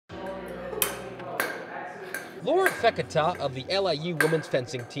Laura Fekete of the LIU women's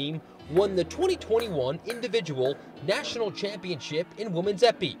fencing team won the 2021 individual national championship in women's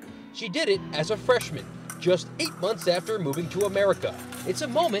épée. She did it as a freshman, just 8 months after moving to America. It's a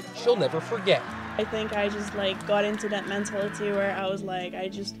moment she'll never forget. I think I just got into that mentality where I was like, I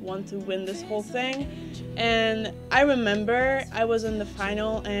just want to win this whole thing. And I remember I was in the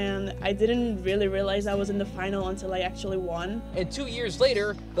final and I didn't really realize I was in the final until I actually won. And 2 years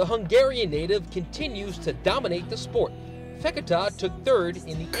later, the Hungarian native continues to dominate the sport. Fekete took third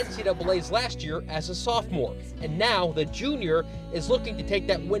in the NCAA's last year as a sophomore, and now the junior is looking to take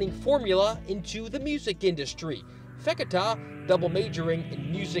that winning formula into the music industry. Fekete, double majoring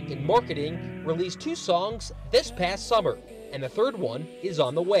in music and marketing, released 2 songs this past summer, and the third one is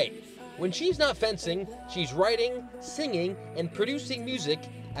on the way. When she's not fencing, she's writing, singing, and producing music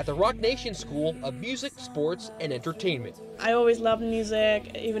at the Rock Nation School of Music, Sports, and Entertainment. I always loved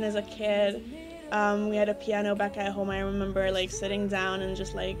music, even as a kid. We had a piano back at home. I remember sitting down and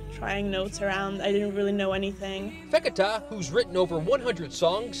just trying notes around. I didn't really know anything. Fekete, who's written over 100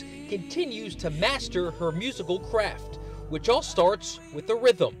 songs, continues to master her musical craft, which all starts with the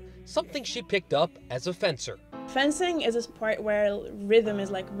rhythm, something she picked up as a fencer. Fencing is a sport where rhythm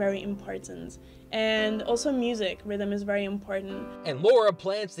is very important, and also music, rhythm is very important. And Laura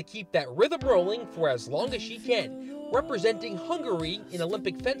plans to keep that rhythm rolling for as long as she can. Representing Hungary in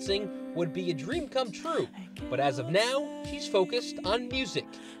Olympic fencing would be a dream come true, but as of now, she's focused on music,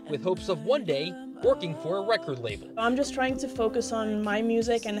 with hopes of one day working for a record label. I'm just trying to focus on my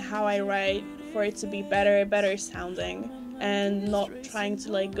music and how I write for it to be better sounding, and not trying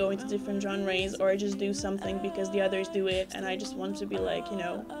to go into different genres or just do something because the others do it and I just want to be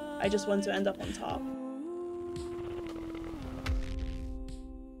I just want to end up on top.